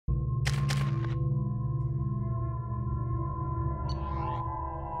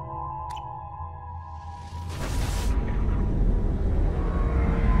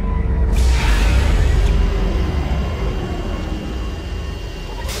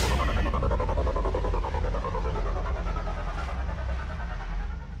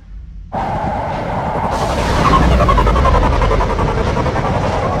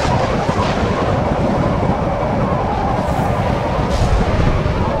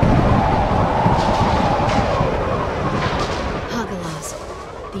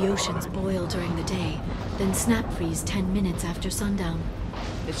freeze 10 minutes after sundown.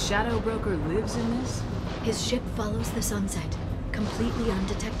 The Shadow Broker lives in this? His ship follows the sunset, completely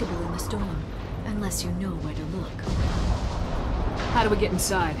undetectable in the storm, unless you know where to look. How do we get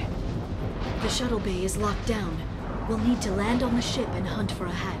inside? The shuttle bay is locked down. We'll need to land on the ship and hunt for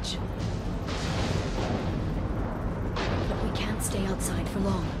a hatch. But we can't stay outside for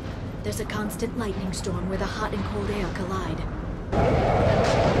long. There's a constant lightning storm where the hot and cold air collide.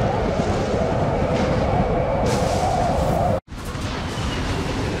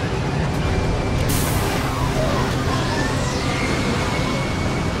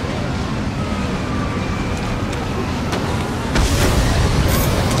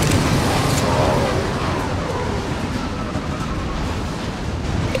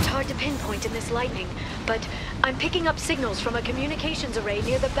 In this lightning, but I'm picking up signals from a communications array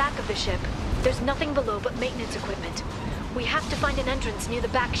near the back of the ship. There's nothing below but maintenance equipment. We have to find an entrance near the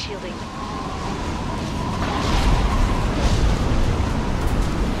back shielding.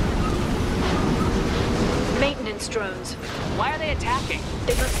 Maintenance drones. Why are they attacking?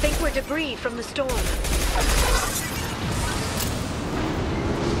 They must think we're debris from the storm.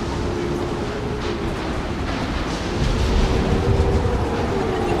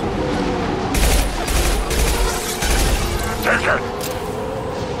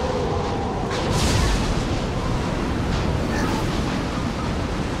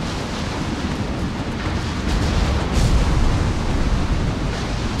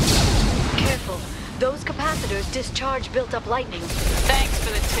 Careful. Those capacitors discharge built-up lightning. Thanks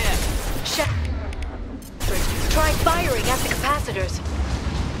for the tip. Try firing at the capacitors.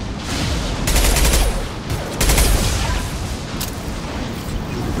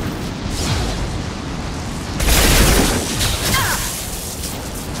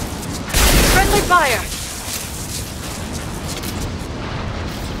 Friendly fire!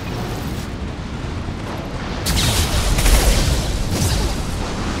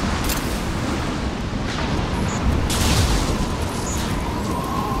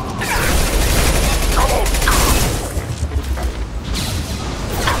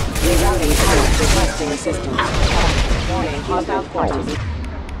 Requesting assistance. Warning, hostile forces.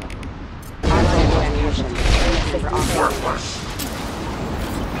 Hostile ammunition. Worthless.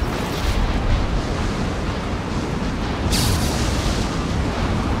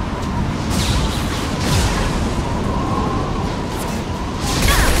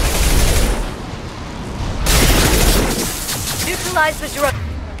 Neutralize the drone.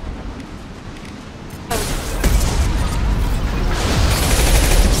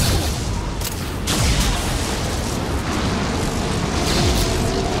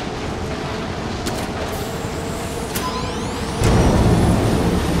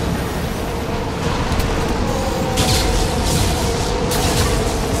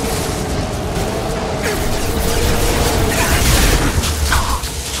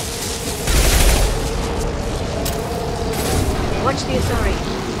 Watch the Asari.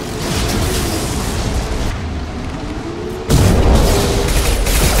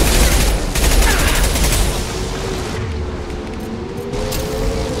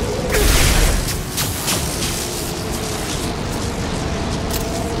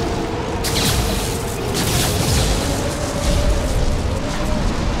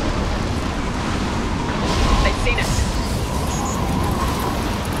 They've seen us.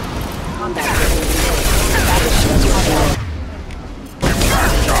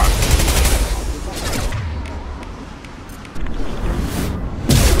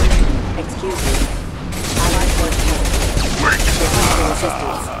 Excuse me. Allied force headed. Requesting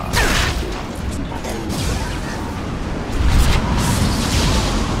assistance.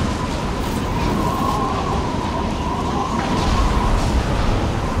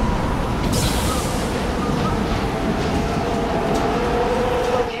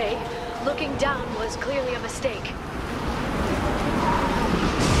 Okay, looking down was clearly a mistake.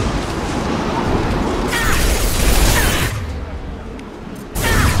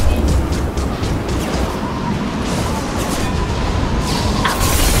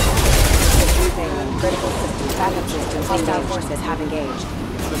 Critical systems, backup systems, hostile forces have engaged.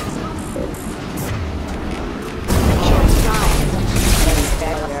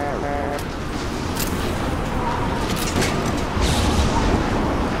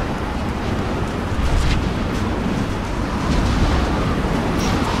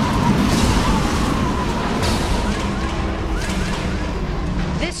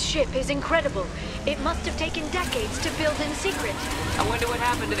 This ship is incredible. It must have taken decades to build in secret. I wonder what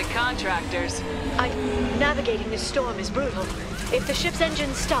happened to the contractors. Navigating this storm is brutal. If the ship's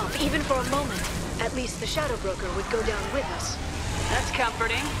engines stop, even for a moment, at least the Shadow Broker would go down with us. That's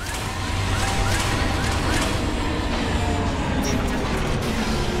comforting.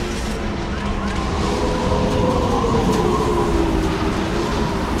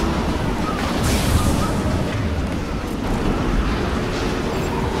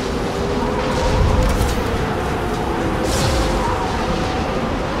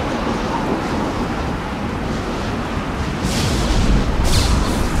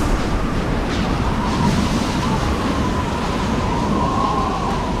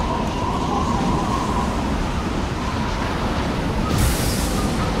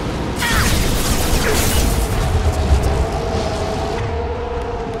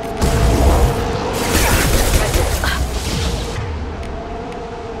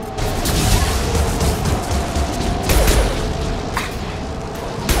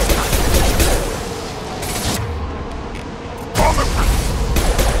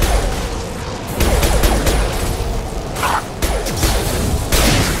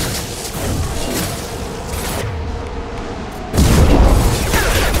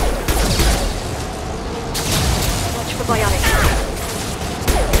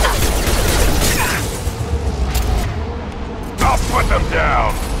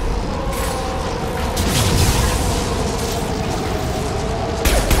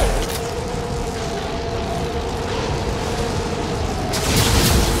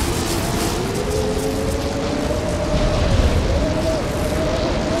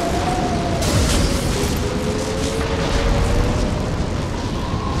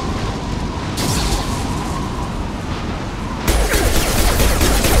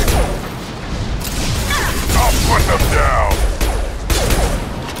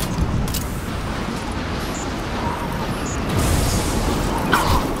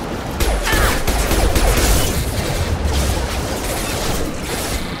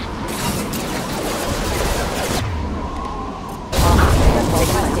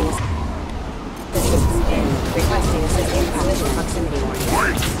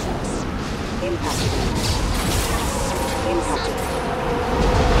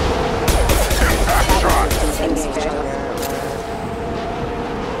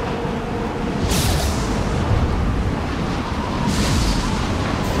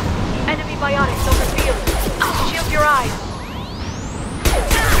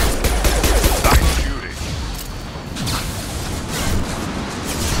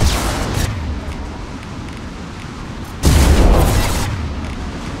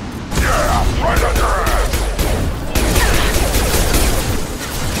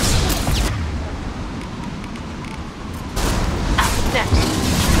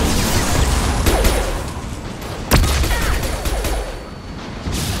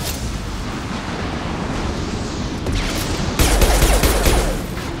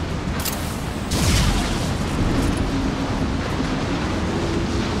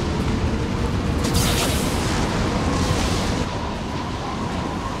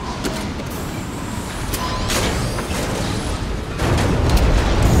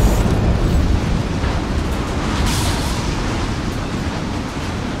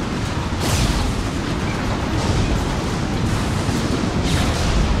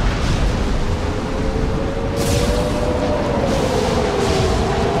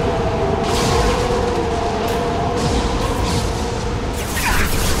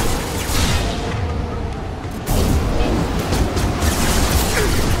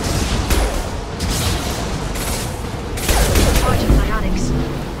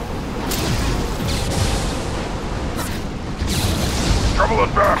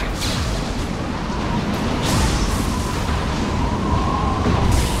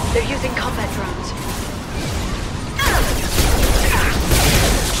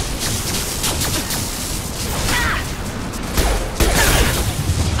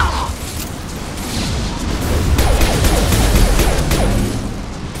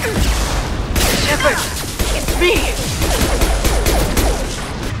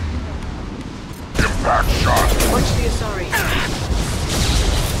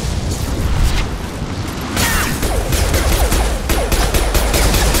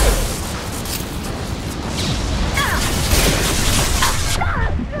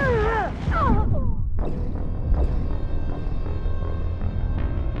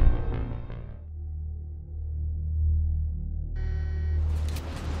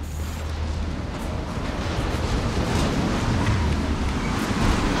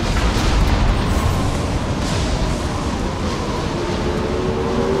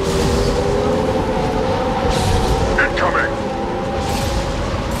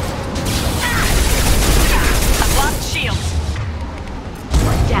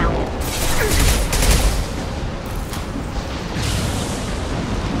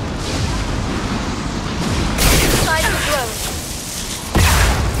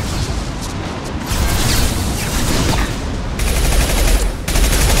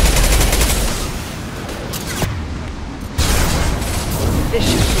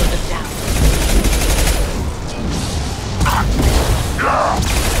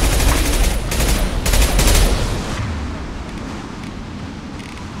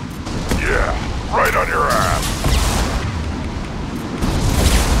 right on your ass!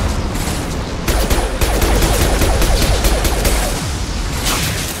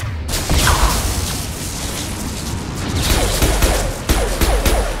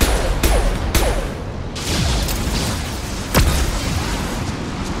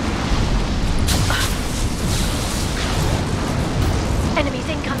 Enemies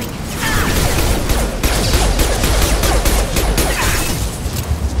incoming.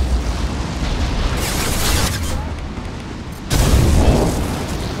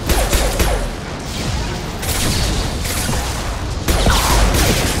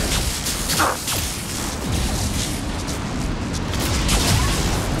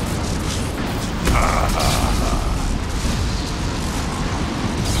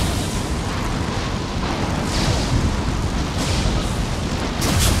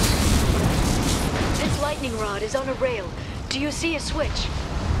 Lightning rod is on a rail. Do you see a switch?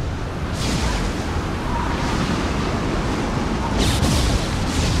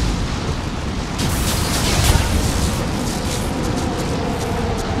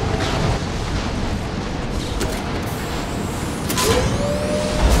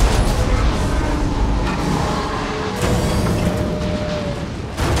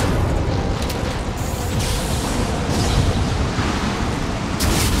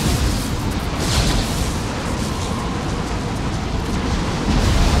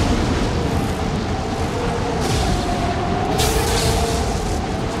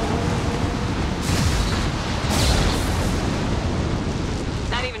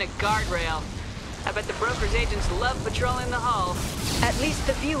 Guardrail. I bet the broker's agents love patrolling the hull. At least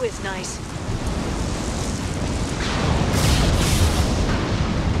the view is nice.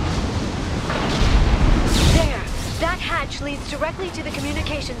 There! That hatch leads directly to the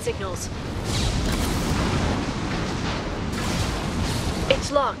communication signals.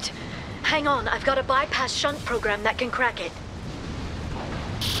 It's locked. Hang on, I've got a bypass shunt program that can crack it.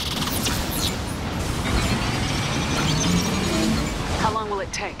 How long will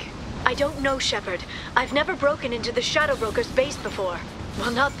it take? I don't know, Shepard. I've never broken into the Shadow Broker's base before.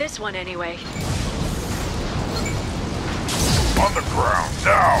 Well, not this one anyway. On the ground,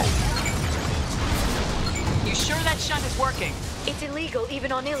 now! You sure that shunt is working? It's illegal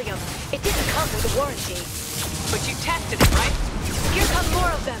even on Ilium. It didn't come with a warranty. But you tested it, right? Here come more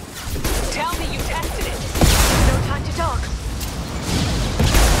of them. Tell me you tested it. No time to talk.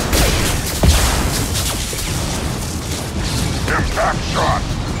 Impact shot!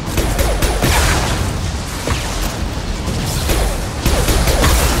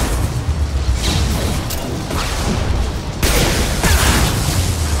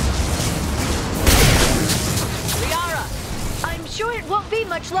 I'm sure it won't be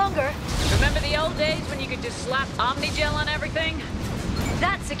much longer. Remember the old days when you could just slap Omnigel on everything?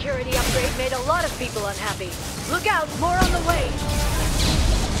 That security upgrade made a lot of people unhappy. Look out, more on the way.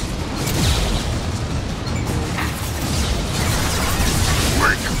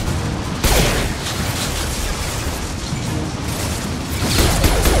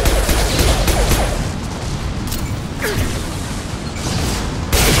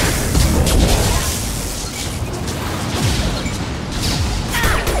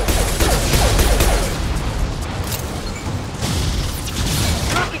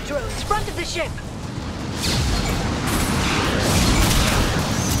 Rocket drones, front of the ship.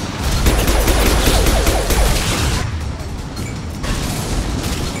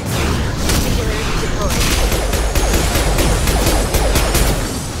 Singularity deployed.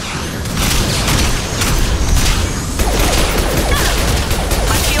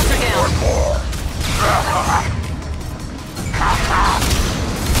 My shields are down. One more!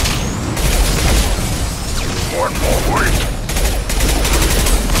 One more, wait!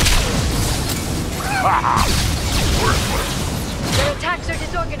 Worthless! Their attacks are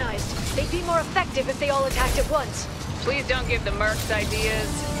disorganized. They'd be more effective if they all attacked at once. Please don't give the mercs ideas.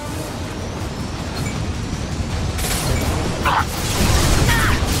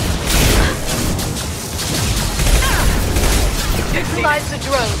 Neutralize the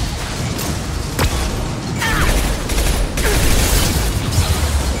drone.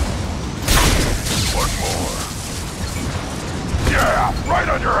 One more! Yeah, right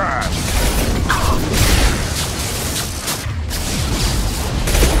on your ass!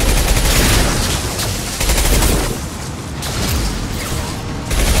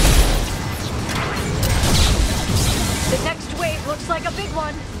 The next wave looks like a big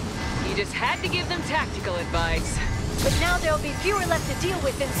one. You just had to give them tactical advice. But now there'll be fewer left to deal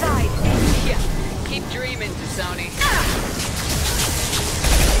with inside. Yeah, keep dreaming, Sony.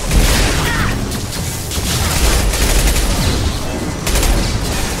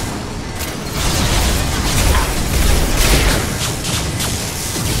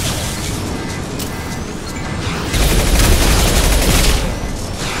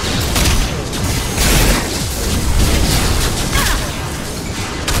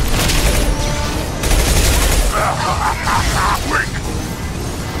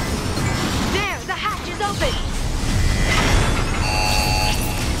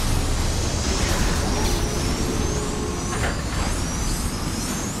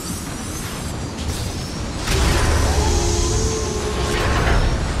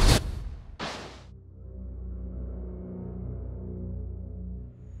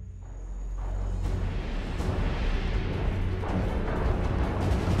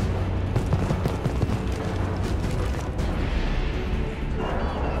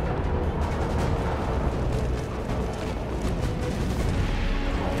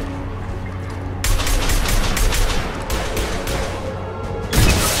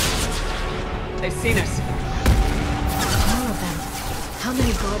 They've seen us. More of them. How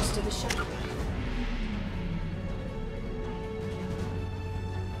many guards do the ship?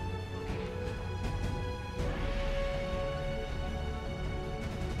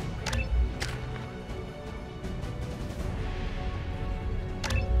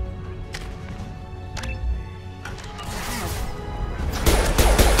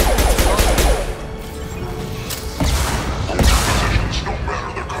 No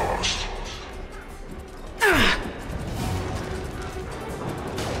matter the cost.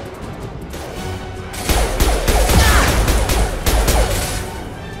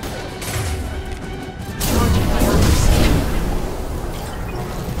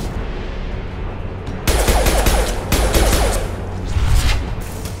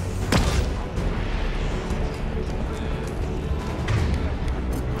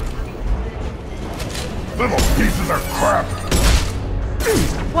 Little pieces of crap!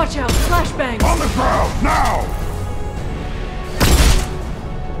 Watch out! Flashbang! On the ground, now!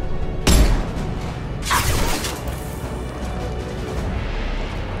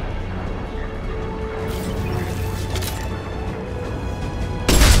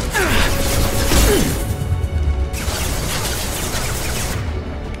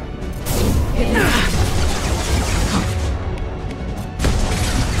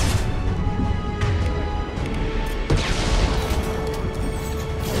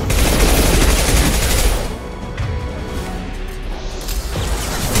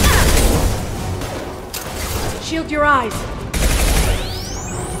 Shield your eyes!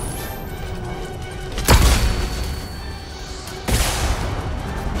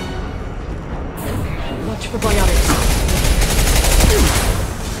 Watch for biotics.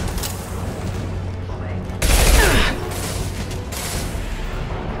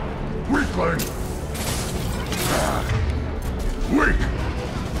 Weakling! Weak!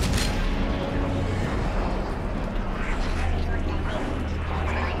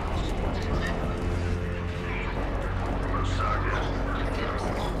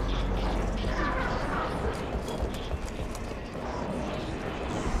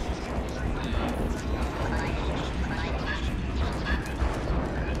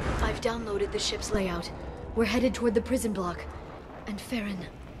 I've downloaded the ship's layout. We're headed toward the prison block. And Farron.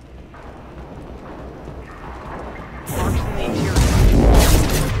 March the interior.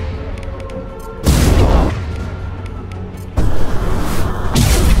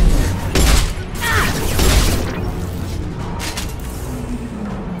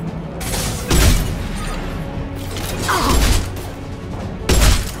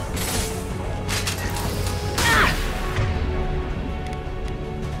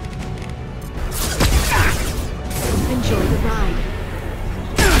 Enjoy the ride.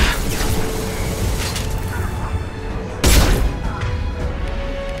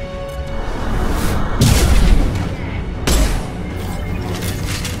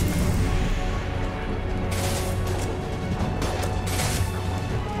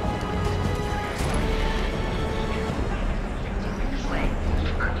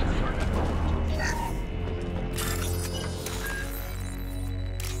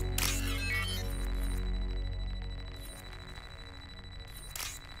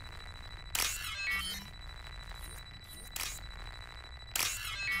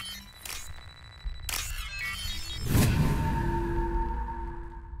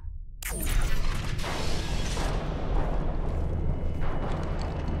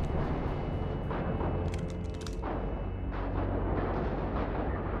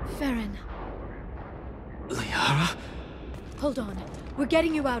 Farron. Liara? Hold on. We're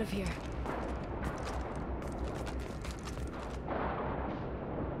getting you out of here.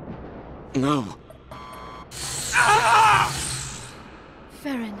 No.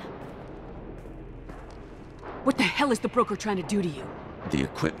 Farron. What the hell is the broker trying to do to you? The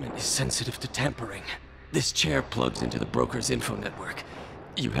equipment is sensitive to tampering. This chair plugs into the broker's info network.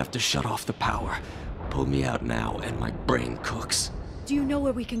 You have to shut off the power. Pull me out now and my brain cooks. Do you know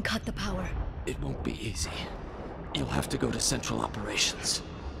where we can cut the power? It won't be easy. You'll have to go to Central Operations.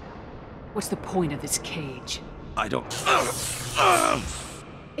 What's the point of this cage? I don't...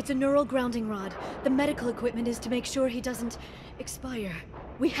 It's a neural grounding rod. The medical equipment is to make sure he doesn't expire.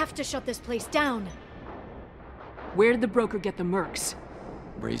 We have to shut this place down. Where did the broker get the mercs?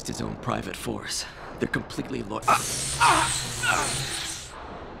 Raised his own private force. They're completely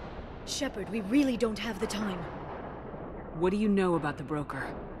Shepard, we really don't have the time. What do you know about the broker?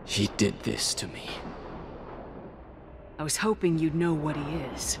 He did this to me. I was hoping you'd know what he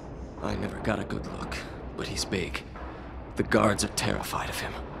is. I never got a good look, but he's big. The guards are terrified of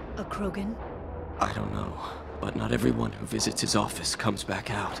him. A Krogan? I don't know, but not everyone who visits his office comes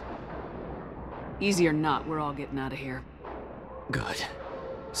back out. Easy or not, we're all getting out of here. Good.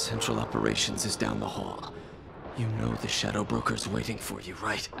 Central Operations is down the hall. You know the Shadow Broker's waiting for you,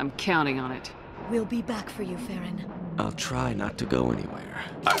 right? I'm counting on it. We'll be back for you, Farron. I'll try not to go anywhere.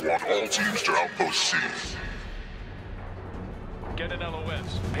 I want all teams to Outpost C. Get an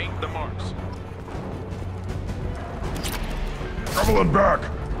LOS. Paint the marks. Traveling back!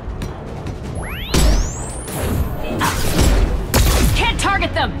 Can't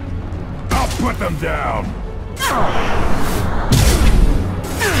target them! I'll put them down!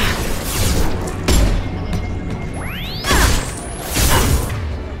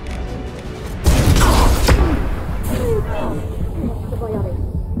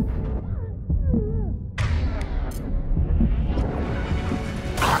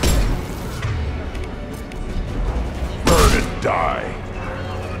 Burn and die!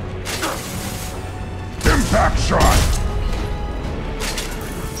 Impact shot!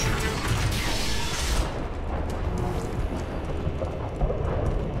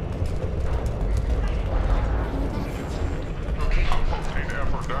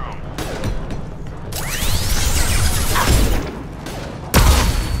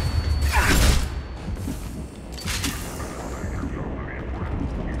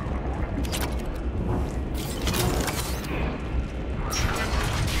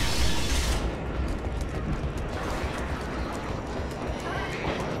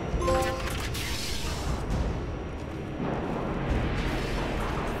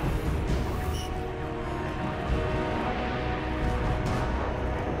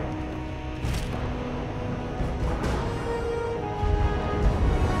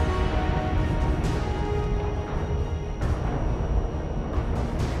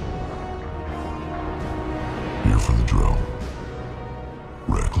 Here for the drill.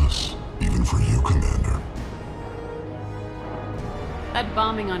 Reckless, even for you, Commander. That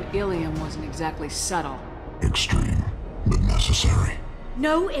bombing on Ilium wasn't exactly subtle. Extreme, but necessary.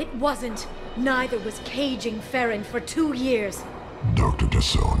 No, it wasn't. Neither was caging Farron for 2 years. Dr.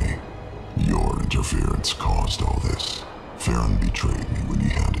 Tassoni, your interference caused all this. Farron betrayed me when he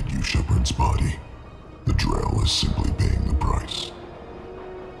handed you Shepard's body. The drill is simply paying the price.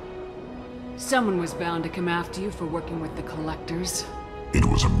 Someone was bound to come after you for working with the Collectors. It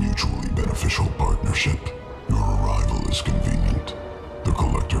was a mutually beneficial partnership. Your arrival is convenient. The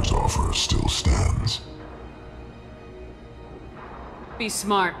Collector's offer still stands. Be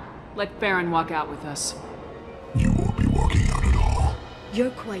smart. Let Farron walk out with us. You won't be walking out at all.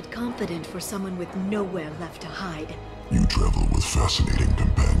 You're quite confident for someone with nowhere left to hide. You travel with fascinating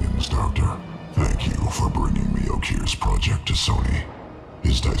companions, Doctor. Thank you for bringing me Okir's project to Sony.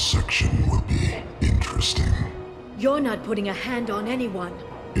 His dissection will be interesting. You're not putting a hand on anyone.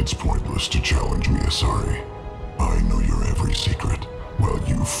 It's pointless to challenge me, Asari. I know your every secret, while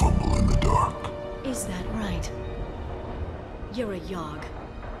you fumble in the dark. Is that right? You're a Yogg,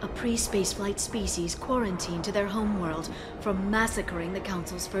 a pre-spaceflight species quarantined to their homeworld from massacring the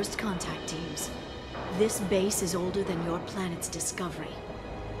Council's first contact teams. This base is older than your planet's discovery,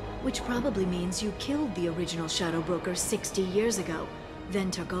 which probably means you killed the original Shadow Broker 60 years ago, then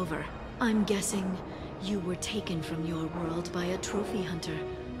took over. I'm guessing you were taken from your world by a trophy hunter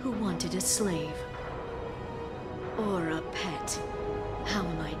who wanted a slave. Or a pet. How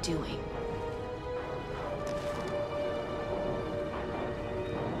am I doing?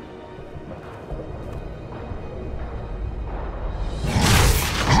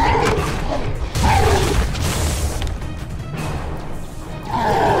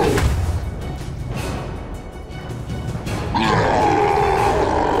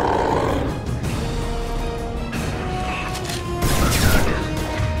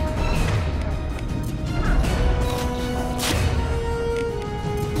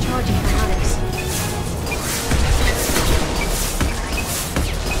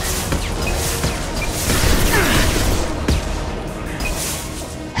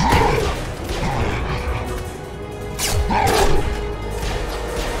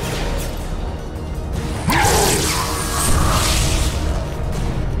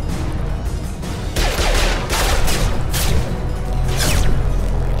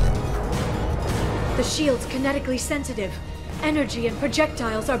 The shield's kinetically sensitive. Energy and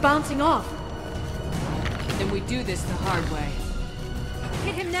projectiles are bouncing off. Then we do this the hard way.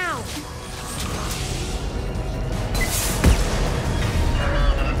 Hit him now!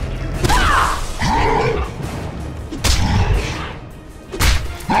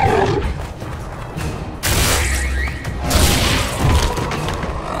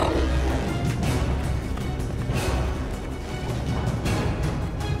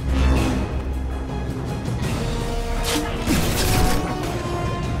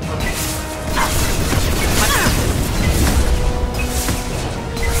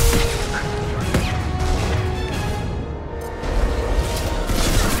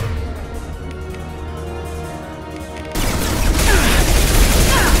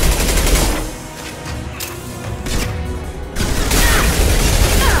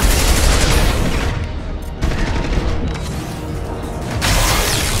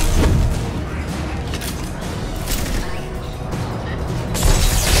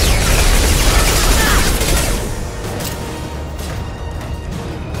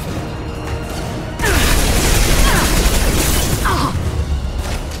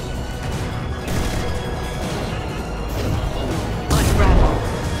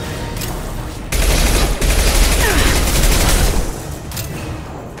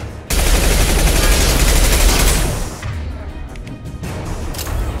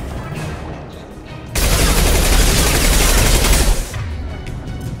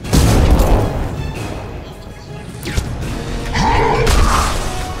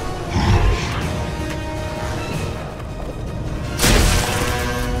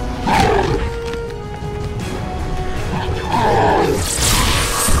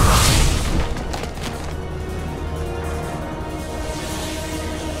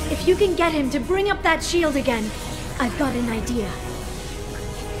 you can get him to bring up that shield again, I've got an idea.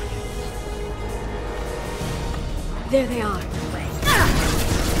 There they are.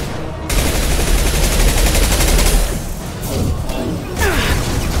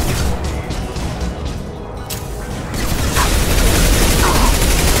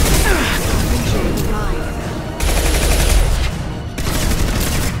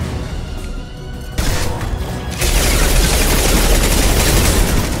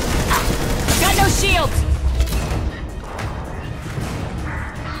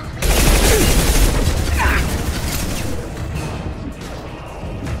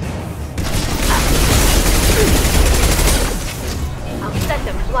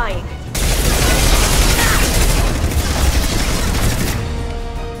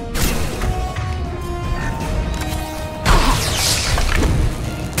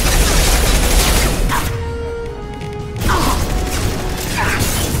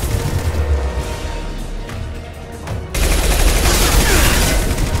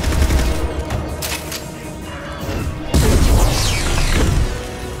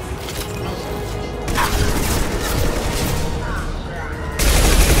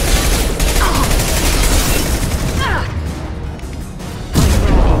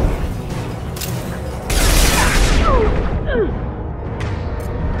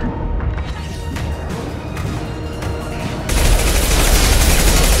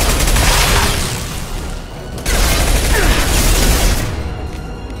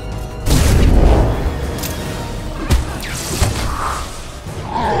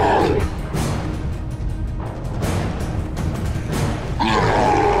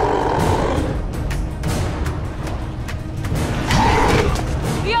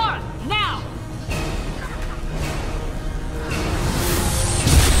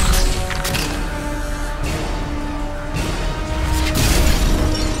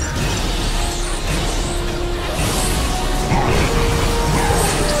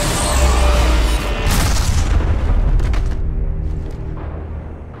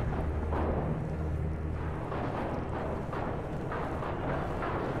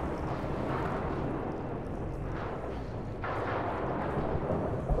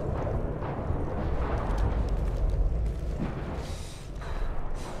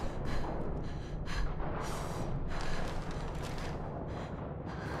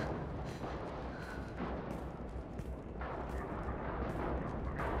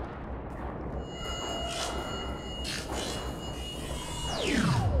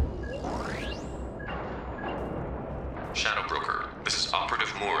 Shadow Broker, this is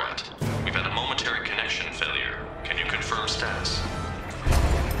Operative Murat. We've had a momentary connection failure. Can you confirm status?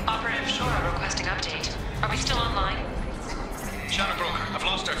 Operative Shora requesting update. Are we still online? Shadow Broker, I've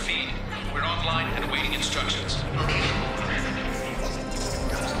lost our feed. We're online and awaiting instructions.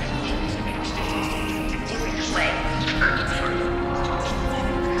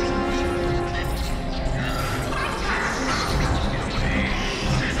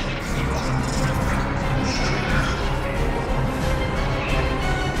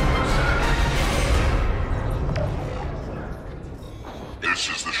 This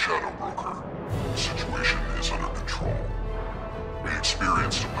is the Shadow Broker. The situation is under control. We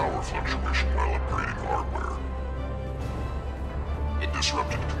experienced a power fluctuation while upgrading hardware. It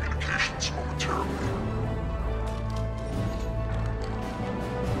disrupted communications momentarily.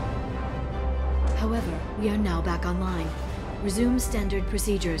 However, we are now back online. Resume standard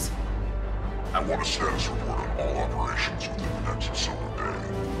procedures. I want a status report on all operations within the next solar day.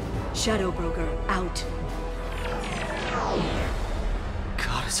 Shadow Broker, out.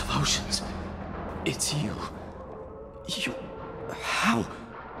 Goddess of Oceans. It's you. You... How?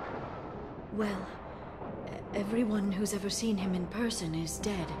 Well, everyone who's ever seen him in person is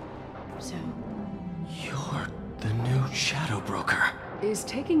dead. So, You're the new Shadow Broker. Is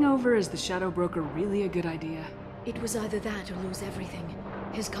taking over as the Shadow Broker really a good idea? it was either that or lose everything.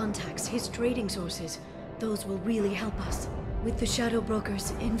 His contacts, his trading sources, those will really help us. With the Shadow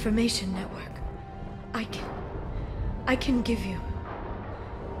Broker's information network, I can give you...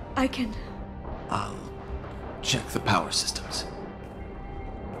 I'll check the power systems.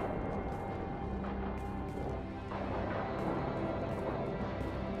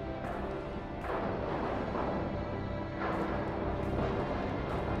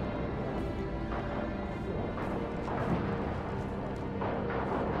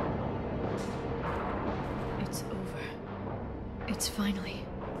 It's over. It's finally.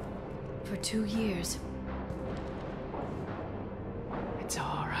 For 2 years. It's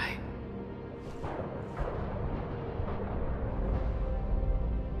all right.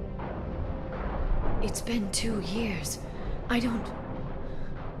 It's been 2 years. I don't...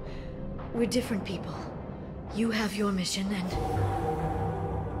 We're different people. You have your mission and...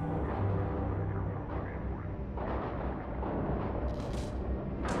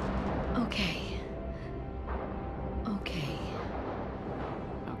 Okay.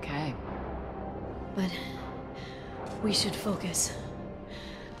 Okay. But we should focus.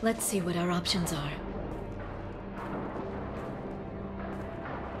 Let's see what our options are.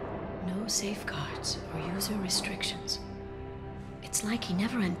 No safeguards or user restrictions. It's like he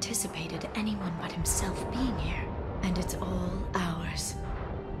never anticipated anyone but himself being here. And it's all ours.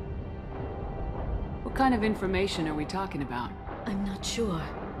 What kind of information are we talking about? I'm not sure.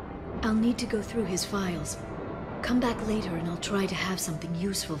 I'll need to go through his files. Come back later and I'll try to have something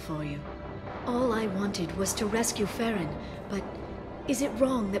useful for you. All I wanted was to rescue Farron, but is it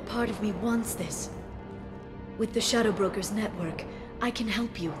wrong that part of me wants this? With the Shadow Brokers network, I can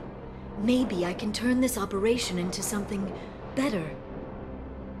help you. Maybe I can turn this operation into something better.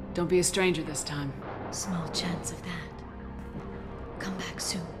 Don't be a stranger this time. Small chance of that. Come back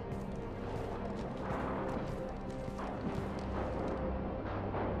soon.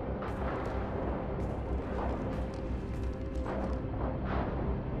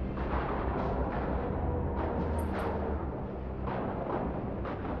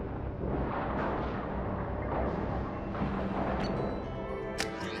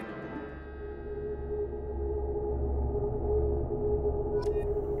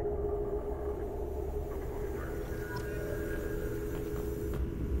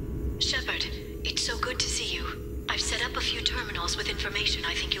 Shepard, it's so good to see you. I've set up a few terminals with information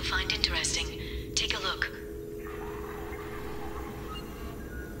I think you'll find interesting. Take a look.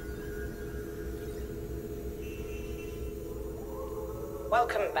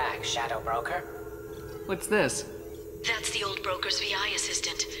 Welcome back, Shadow Broker. What's this? That's the old broker's VI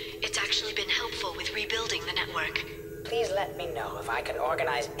assistant. It's actually been helpful with rebuilding the network. Please let me know if I can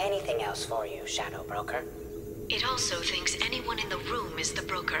organize anything else for you, Shadow Broker. It also thinks anyone in the room is the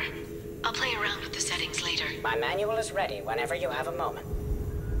broker. I'll play around with the settings later. My manual is ready whenever you have a moment.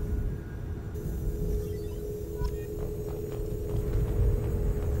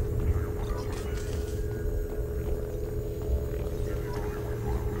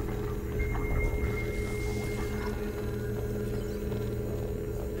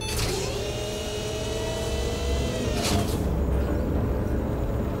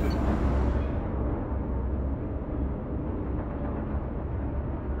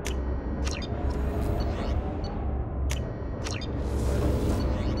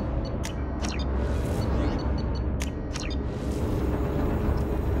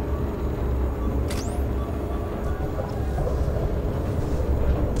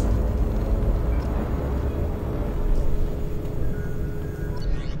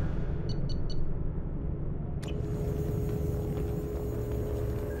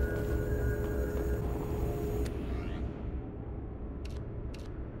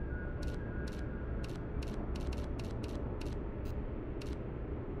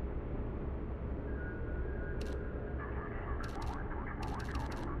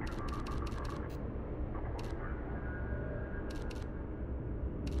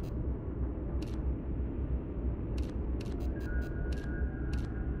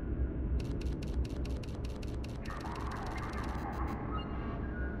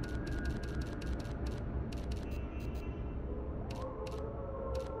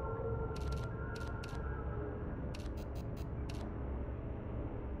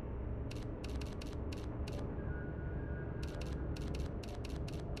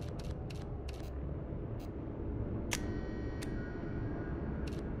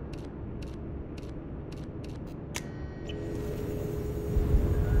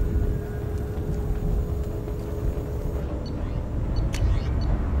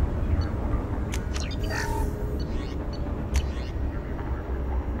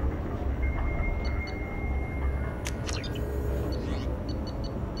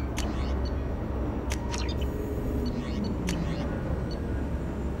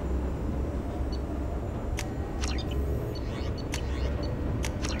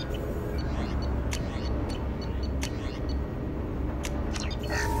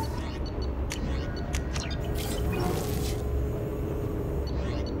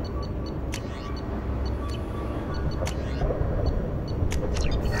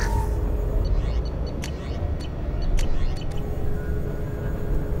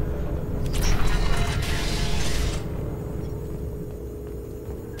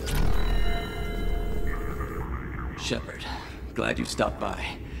 Shepard, glad you stopped by.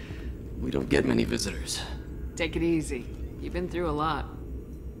 We don't get many visitors. Take it easy. You've been through a lot.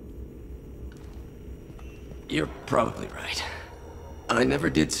 You're probably right. I never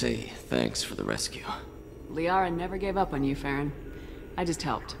did say thanks for the rescue. Liara never gave up on you, Farron. I just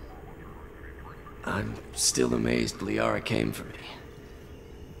helped. I'm still amazed Liara came for me.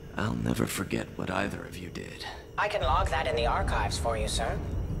 I'll never forget what either of you did. I can log that in the archives for you, sir.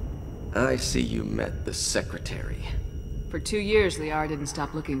 I see you met the Secretary. For 2 years, Liara didn't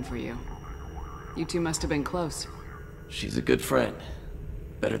stop looking for you. You two must have been close. She's a good friend.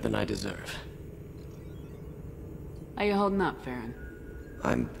 Better than I deserve. How you holding up, Farron?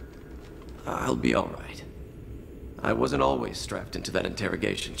 I'll be alright. I wasn't always strapped into that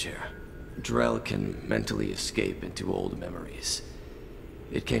interrogation chair. Drell can mentally escape into old memories.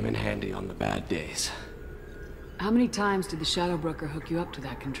 It came in handy on the bad days. How many times did the Shadow Broker hook you up to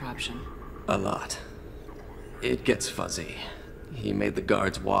that contraption? A lot. It gets fuzzy. He made the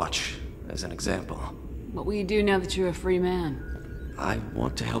guards watch, as an example. What will you do now that you're a free man? I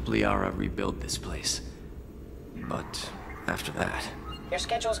want to help Liara rebuild this place. But after that... Your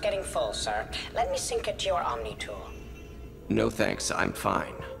schedule's getting full, sir. Let me sync it to your Omni tool. No thanks, I'm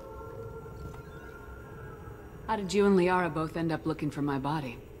fine. How did you and Liara both end up looking for my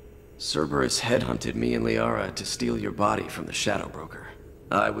body? Cerberus headhunted me and Liara to steal your body from the Shadow Broker.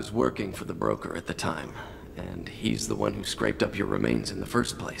 I was working for the broker at the time, and he's the one who scraped up your remains in the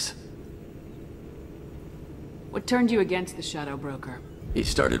first place. What turned you against the Shadow Broker? He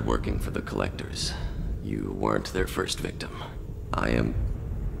started working for the Collectors. You weren't their first victim.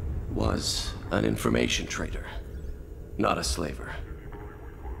 Was an information trader, not a slaver.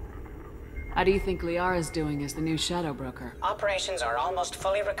 How do you think Liara's doing as the new Shadow Broker? Operations are almost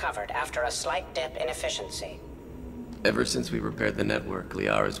fully recovered after a slight dip in efficiency. Ever since we repaired the network,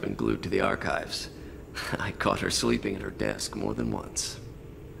 Liara's been glued to the archives. I caught her sleeping at her desk more than once.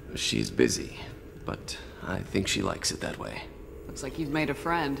 She's busy, but I think she likes it that way. Looks like you've made a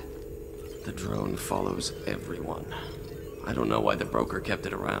friend. The drone follows everyone. I don't know why the broker kept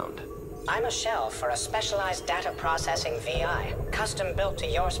it around. I'm a shell for a specialized data processing VI, custom built to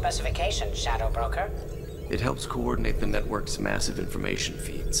your specifications, Shadow Broker. It helps coordinate the network's massive information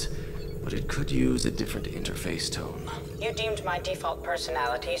feeds, but it could use a different interface tone. You deemed my default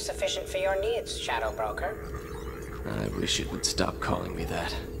personality sufficient for your needs, Shadow Broker. I wish it would stop calling me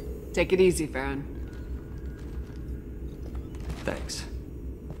that. Take it easy, Farron. Thanks.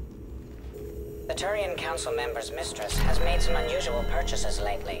 The Turian Council member's mistress has made some unusual purchases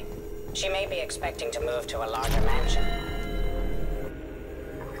lately. She may be expecting to move to a larger mansion.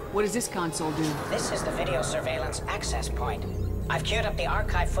 What does this console do? This is the video surveillance access point. I've queued up the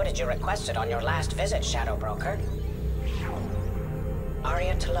archive footage you requested on your last visit, Shadow Broker.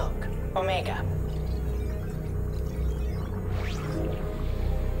 Aria Talok, Omega.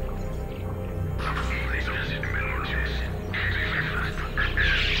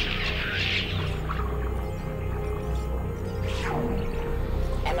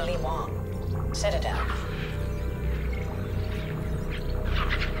 Emily Wong, Citadel.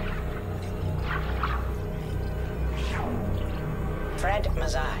 Fred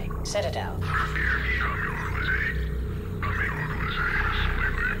Mazai, Citadel.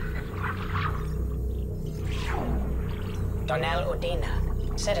 Donnell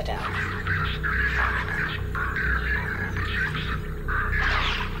Udina, Citadel.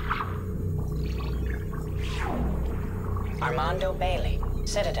 Armando Bailey,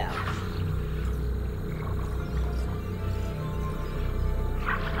 Citadel.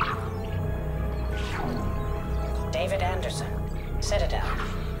 David Anderson, Citadel.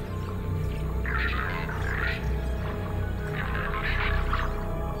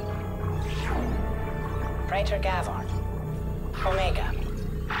 Praetor Gavon, Omega.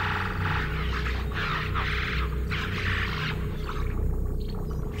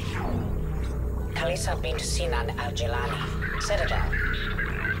 Khalisa bint Sinan Al-Jilani, Citadel.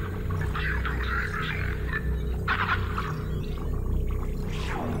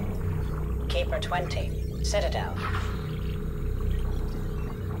 Keeper 20, Citadel.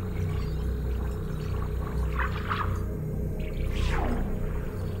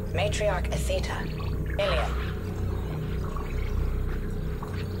 Matriarch Atheta, Ilium.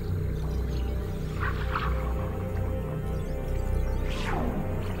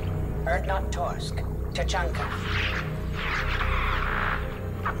 Erdnot Torsk, Tuchanka.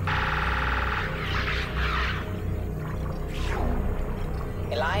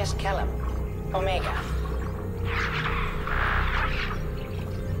 Elias Kellum, Omega.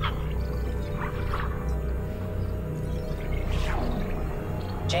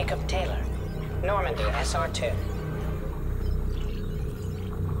 Jacob Taylor, Normandy SR2.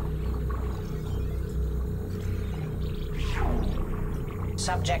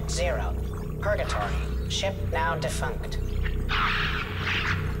 Subject 0, Purgatory, ship now defunct.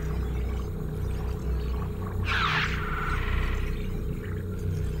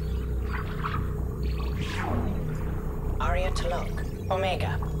 Where to look?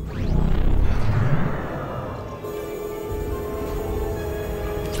 Omega.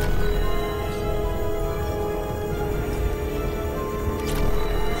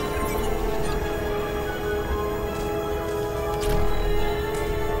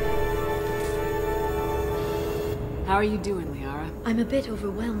 How are you doing, Liara? I'm a bit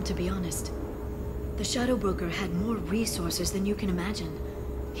overwhelmed, to be honest. The Shadow Broker had more resources than you can imagine.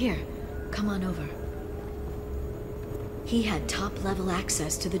 Here, come on over. He had top-level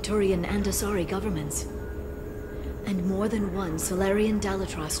access to the Turian and Asari governments. And more than one Solarian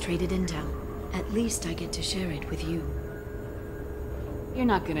Dalatros traded intel. At least I get to share it with you. You're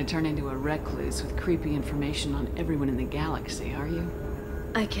not gonna turn into a recluse with creepy information on everyone in the galaxy, are you?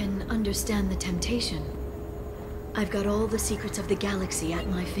 I can understand the temptation. I've got all the secrets of the galaxy at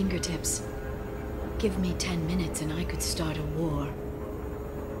my fingertips. Give me 10 minutes and I could start a war.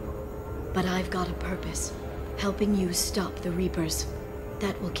 But I've got a purpose. Helping you stop the Reapers.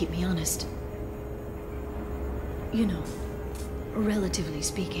 That will keep me honest. You know, relatively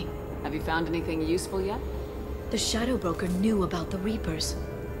speaking. Have you found anything useful yet? The Shadow Broker knew about the Reapers.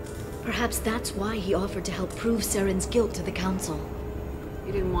 Perhaps that's why he offered to help prove Saren's guilt to the Council.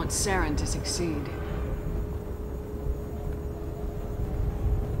 He didn't want Saren to succeed.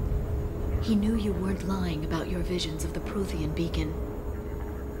 He knew you weren't lying about your visions of the Prothean beacon.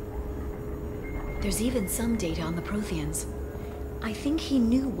 There's even some data on the Protheans. I think he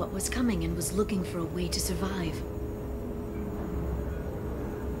knew what was coming and was looking for a way to survive.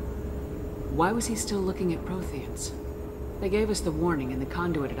 Why was he still looking at Protheans? They gave us the warning in the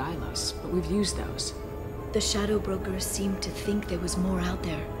conduit at Ilos, but we've used those. The Shadow Brokers seemed to think there was more out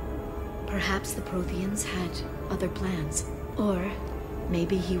there. Perhaps the Protheans had other plans. Or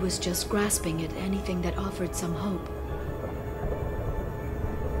maybe he was just grasping at anything that offered some hope.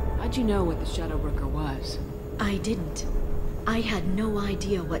 How'd you know what the Shadow Broker was? I didn't. I had no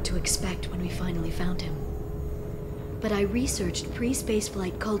idea what to expect when we finally found him. But I researched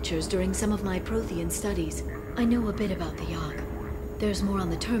pre-spaceflight cultures during some of my Prothean studies. I know a bit about the Yogg. There's more on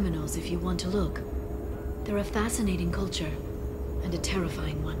the terminals if you want to look. They're a fascinating culture, and a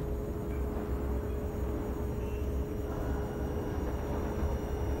terrifying one.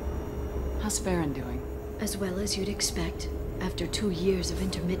 How's Farron doing? As well as you'd expect, after 2 years of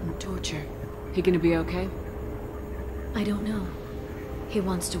intermittent torture. He gonna be okay? I don't know. He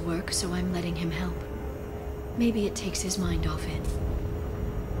wants to work, so I'm letting him help. Maybe it takes his mind off it.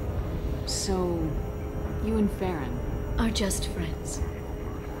 So, you and Farron are just friends.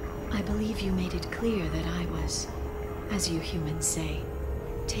 I believe you made it clear that I was, as you humans say,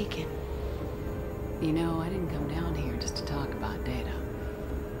 taken. You know, I didn't come down here just to talk about Data.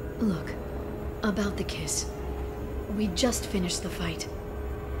 Look, about the kiss. We just finished the fight.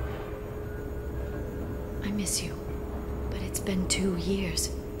 I miss you, but it's been 2 years.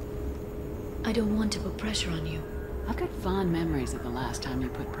 I don't want to put pressure on you. I've got fond memories of the last time you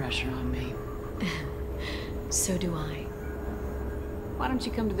put pressure on me. So do I. Why don't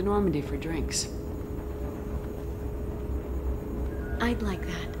you come to the Normandy for drinks? I'd like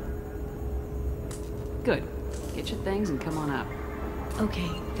that. Good. Get your things and come on up.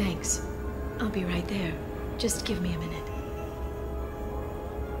 Okay, thanks. I'll be right there. Just give me a minute.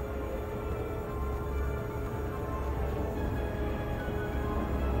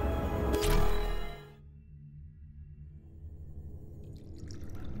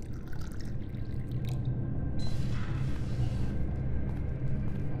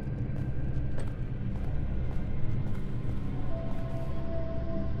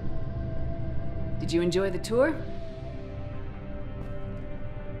 Did you enjoy the tour?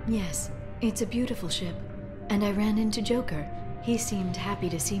 Yes, it's a beautiful ship. And I ran into Joker. He seemed happy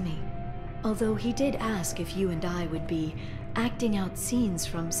to see me. Although he did ask if you and I would be acting out scenes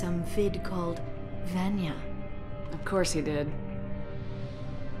from some vid called Vanya. Of course he did.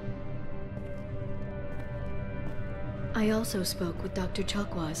 I also spoke with Dr.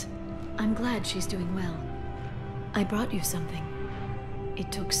 Chakwas. I'm glad she's doing well. I brought you something.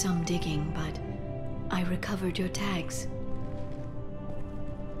 It took some digging, but I recovered your tags.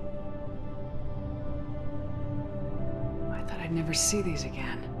 I thought I'd never see these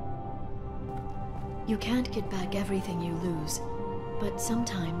again. You can't get back everything you lose, but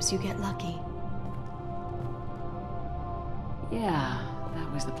sometimes you get lucky. Yeah,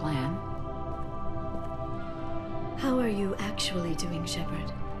 that was the plan. How are you actually doing,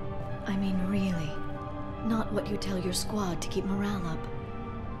 Shepard? I mean, really. Not what you tell your squad to keep morale up.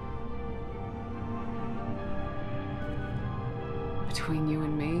 Between you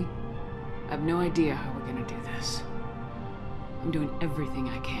and me, I have no idea how we're gonna do this. I'm doing everything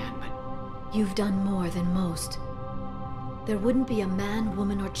I can, but... You've done more than most. there wouldn't be a man,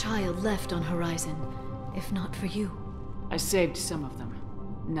 woman, or child left on Horizon, if not for you. I saved some of them.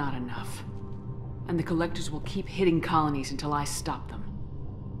 Not enough. And the Collectors will keep hitting colonies until I stop them.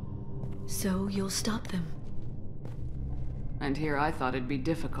 So you'll stop them. And here I thought it'd be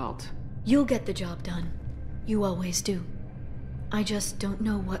difficult. You'll get the job done. You always do. I just don't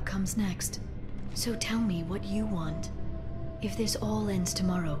know what comes next. So tell me what you want. If this all ends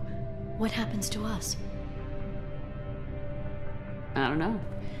tomorrow, what happens to us? I don't know.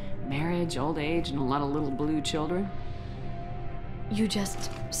 Marriage, old age, and a lot of little blue children? You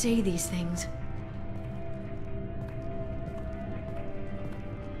just say these things.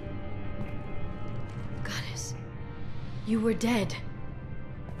 Goddess, you were dead.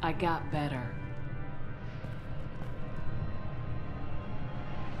 I got better.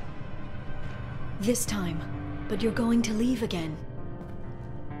 This time, but you're going to leave again.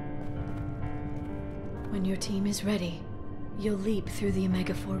 When your team is ready, you'll leap through the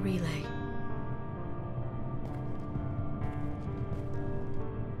Omega-4 relay.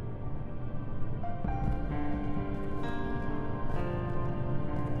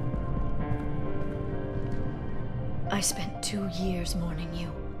 I spent 2 years mourning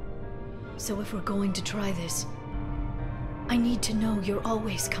you. So if we're going to try this, I need to know you're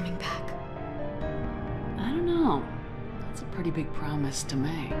always coming back. I don't know. That's a pretty big promise to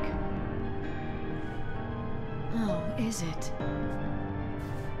make. Oh, is it?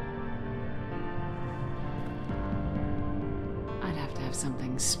 I'd have to have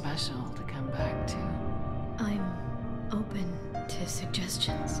something special to come back to. I'm open to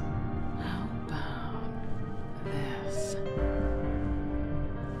suggestions. How about this?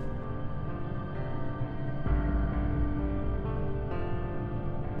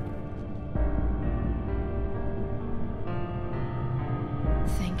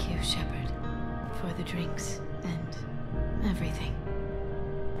 Thank you, Shepard, for the drinks and everything.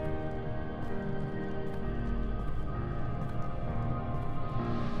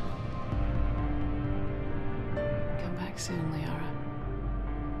 Come back soon, Liara.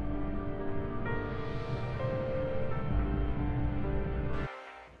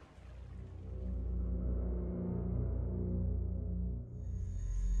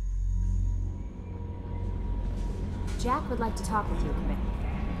 Jack would like to talk with you, Commander.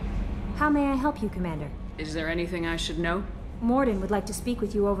 How may I help you, Commander? Is there anything I should know? Morden would like to speak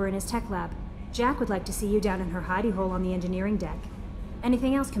with you over in his tech lab. Jack would like to see you down in her hidey hole on the engineering deck.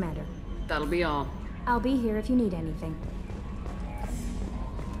 Anything else, Commander? That'll be all. I'll be here if you need anything.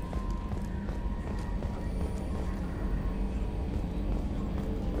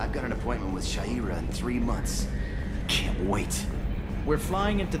 I've got an appointment with Shaira in 3 months. Can't wait. We're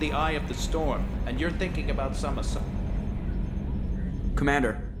flying into the eye of the storm, and you're thinking about Summerson.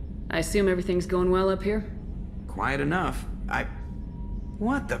 Commander. I assume everything's going well up here? Quiet enough.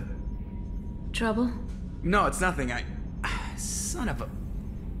 What the... Trouble? No, it's nothing. Son of a...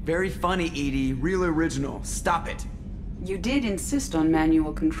 Very funny, Edie. Real original. Stop it. You did insist on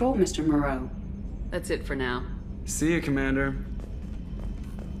manual control, Mr. Moreau. That's it for now. See you, Commander.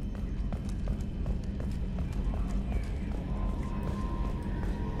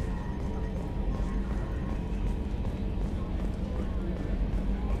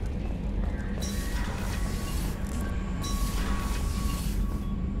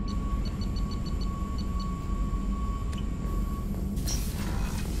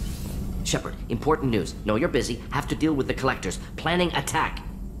 Shepard, important news. Know you're busy. Have to deal with the Collectors. Planning attack.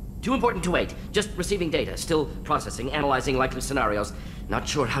 Too important to wait. Just receiving data. Still processing, analyzing likely scenarios. Not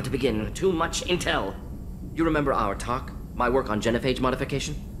sure how to begin. Too much intel. You remember our talk? My work on genophage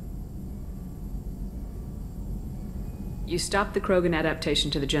modification? You stopped the Krogan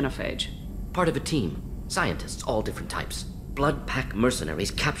adaptation to the genophage. Part of a team. Scientists, all different types. Blood Pack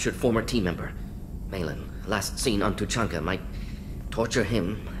mercenaries captured former team member. Malin, last seen on Tuchanka, might torture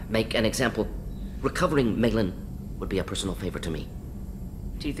him, make an example. Recovering Malin would be a personal favor to me.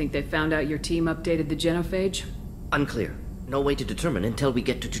 Do you think they found out your team updated the genophage? Unclear. No way to determine until we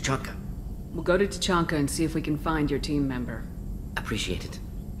get to Tuchanka. We'll go to Tuchanka and see if we can find your team member. Appreciate it.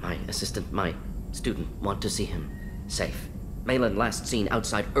 My assistant, my student, want to see him. Safe. Malin last seen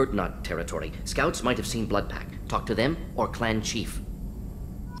outside Erdnot territory. Scouts might have seen Blood Pack. Talk to them or Clan Chief.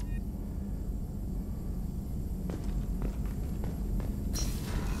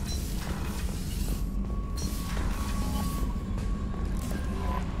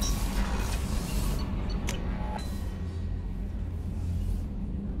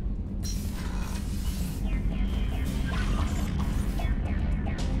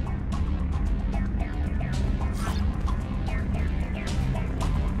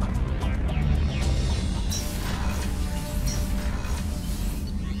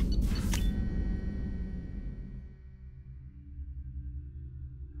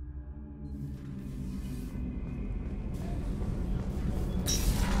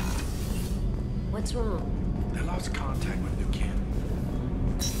 What's wrong? I lost contact with New Kin.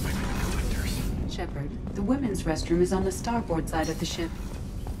 Might be the collectors. Shepard, the women's restroom is on the starboard side of the ship.